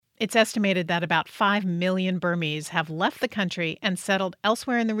It's estimated that about 5 million Burmese have left the country and settled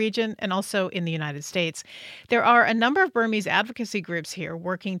elsewhere in the region and also in the United States. There are a number of Burmese advocacy groups here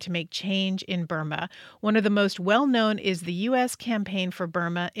working to make change in Burma. One of the most well-known is the U.S. Campaign for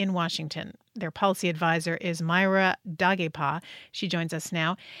Burma in Washington. Their policy advisor is Myra Dahgaypaw. She joins us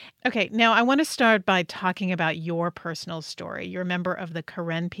now. Okay, now I want to start by talking about your personal story. You're a member of the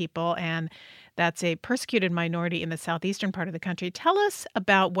Karen people, and that's a persecuted minority in the southeastern part of the country. Tell us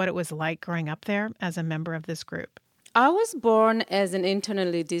about what it was like growing up there as a member of this group. I was born as an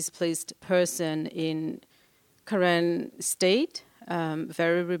internally displaced person in Karen state,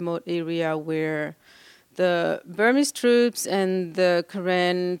 very remote area where the Burmese troops and the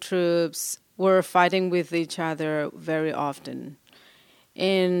Karen troops were fighting with each other very often.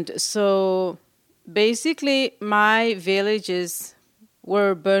 And so basically my villages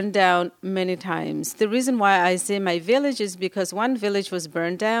were burned down many times. The reason why I say my village is because one village was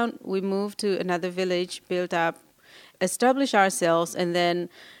burned down. We moved to another village, built up, established ourselves, and then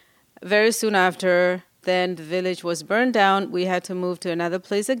very soon after, then the village was burned down. We had to move to another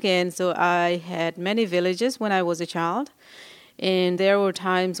place again. So I had many villages when I was a child. And there were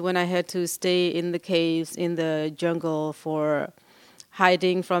times when I had to stay in the caves, in the jungle for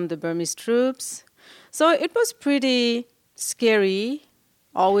hiding from the Burmese troops. So it was pretty scary,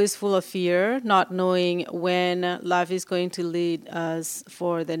 always full of fear, not knowing when life is going to lead us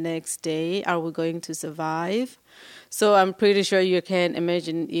for the next day. Are we going to survive? So I'm pretty sure you can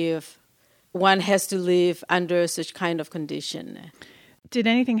imagine if one has to live under such kind of condition. Did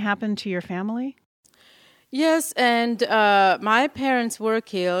anything happen to your family? Yes, and my parents were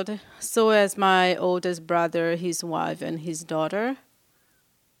killed, so as my oldest brother, his wife, and his daughter.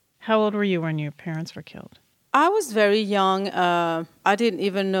 How old were you when your parents were killed? I was very young. I didn't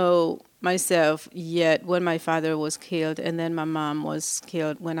even know myself yet when my father was killed, and then my mom was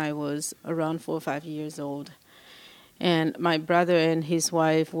killed when I was around 4 or 5 years old. And my brother and his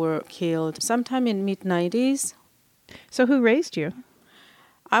wife were killed sometime in mid-90s. So who raised you?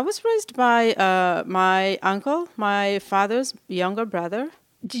 I was raised by my uncle, my father's younger brother.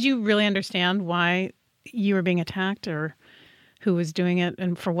 Did you really understand why you were being attacked or who was doing it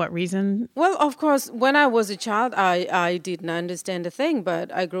and for what reason? Well, of course, when I was a child, I didn't understand a thing,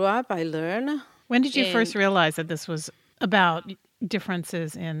 but I grew up, I learned. When did you first realize that this was about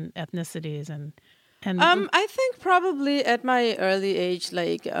differences in ethnicities and I think probably at my early age,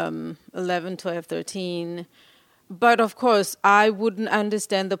 like 11, 12, 13. But of course, I wouldn't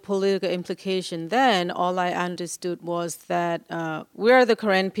understand the political implication then. All I understood was that we are the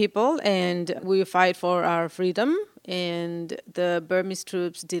Karen people and we fight for our freedom. And the Burmese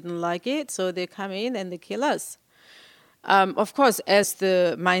troops didn't like it, so they come in and they kill us. Of course, as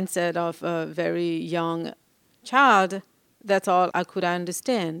the mindset of a very young child, that's all I could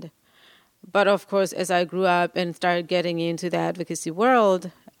understand. But of course, as I grew up and started getting into the advocacy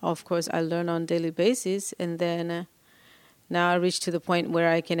world, of course, I learn on a daily basis, and then now I reached to the point where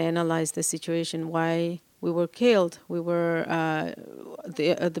I can analyze the situation, why we were killed. We were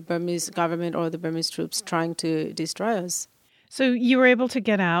the Burmese government or the Burmese troops trying to destroy us. So you were able to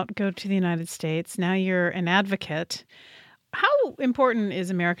get out, go to the United States. Now you're an advocate. How important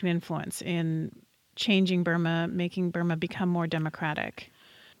is American influence in changing Burma, making Burma become more democratic?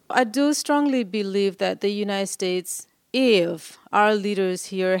 I do strongly believe that the United States, if our leaders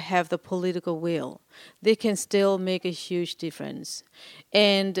here have the political will, they can still make a huge difference.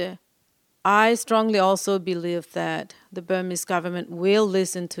 And I strongly also believe that the Burmese government will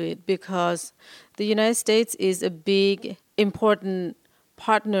listen to it because the United States is a big, important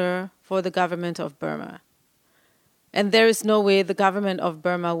partner for the government of Burma. And there is no way the government of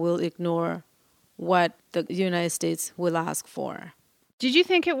Burma will ignore what the United States will ask for. Did you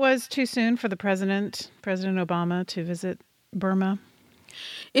think it was too soon for President Obama, to visit Burma?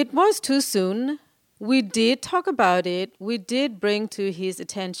 It was too soon. We did talk about it. We did bring to his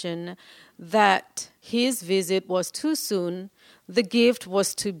attention that his visit was too soon. The gift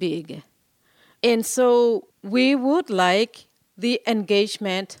was too big. And so we would like the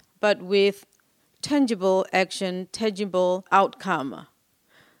engagement, but with tangible action, tangible outcome.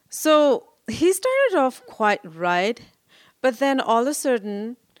 So he started off quite right. But then all of a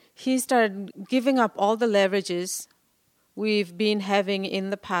sudden, he started giving up all the leverages we've been having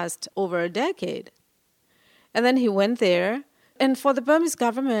in the past over a decade. And then he went there. And for the Burmese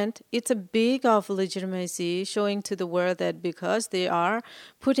government, it's a big of legitimacy showing to the world that because they are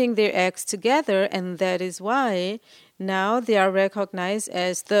putting their acts together, and that is why now they are recognized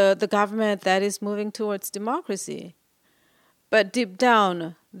as the government that is moving towards democracy. But deep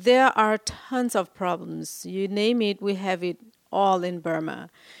down, there are tons of problems. You name it, we have it all in Burma.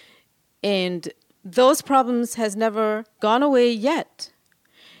 And those problems has never gone away yet.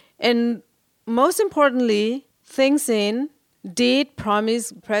 And most importantly, Thein Sein did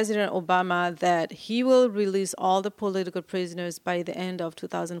promise President Obama that he will release all the political prisoners by the end of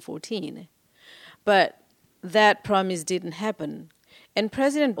 2014. But that promise didn't happen. And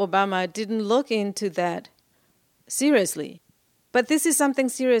President Obama didn't look into that seriously. But this is something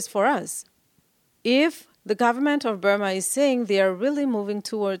serious for us. If the government of Burma is saying they are really moving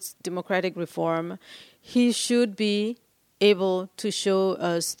towards democratic reform, he should be able to show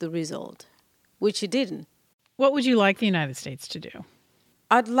us the result, which he didn't. What would you like the United States to do?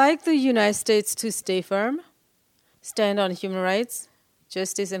 I'd like the United States to stay firm, stand on human rights,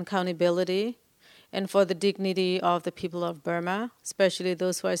 justice and accountability, and for the dignity of the people of Burma, especially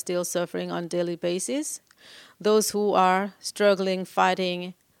those who are still suffering on a daily basis, those who are struggling,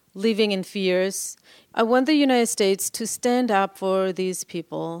 fighting, living in fears. I want the United States to stand up for these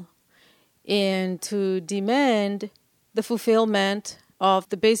people and to demand the fulfillment of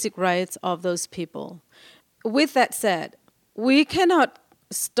the basic rights of those people. With that said, we cannot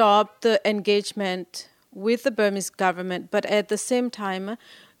stop the engagement with the Burmese government, but at the same time,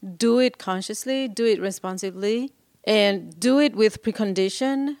 do it consciously, do it responsibly, and do it with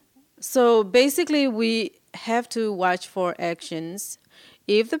precondition. So basically, we have to watch for actions.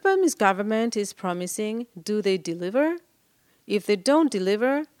 If the Burmese government is promising, do they deliver? If they don't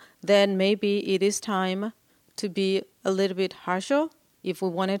deliver, then maybe it is time to be a little bit harsher. If we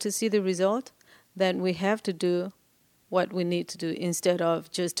wanted to see the result, then we have to do what we need to do instead of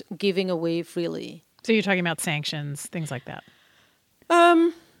just giving away freely. So you're talking about sanctions, things like that?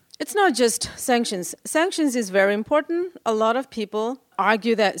 It's not just sanctions. Sanctions is very important. A lot of people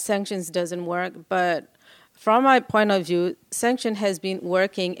argue that sanctions doesn't work, but from my point of view, sanction has been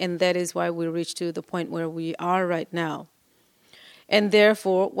working, and that is why we reached to the point where we are right now. And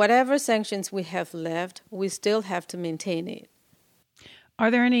therefore, whatever sanctions we have left, we still have to maintain it.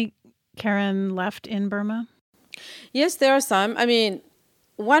 Are there any Karen left in Burma? Yes, there are some. I mean,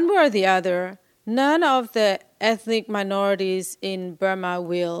 one way or the other, none of the ethnic minorities in Burma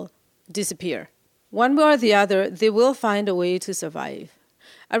will disappear. One way or the other, they will find a way to survive.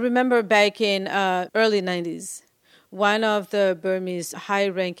 I remember back in early 90s, one of the Burmese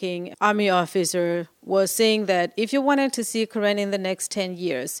high-ranking army officer was saying that if you wanted to see Karen in the next 10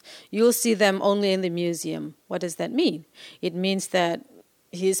 years, you'll see them only in the museum. What does that mean? It means that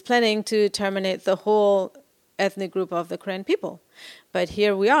he's planning to terminate the whole ethnic group of the Karen people. But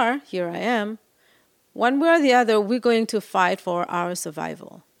here we are, here I am. One way or the other, we're going to fight for our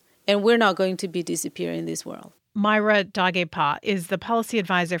survival. And we're not going to be disappearing in this world. Myra Dahgaypaw is the policy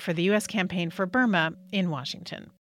advisor for the U.S. campaign for Burma in Washington.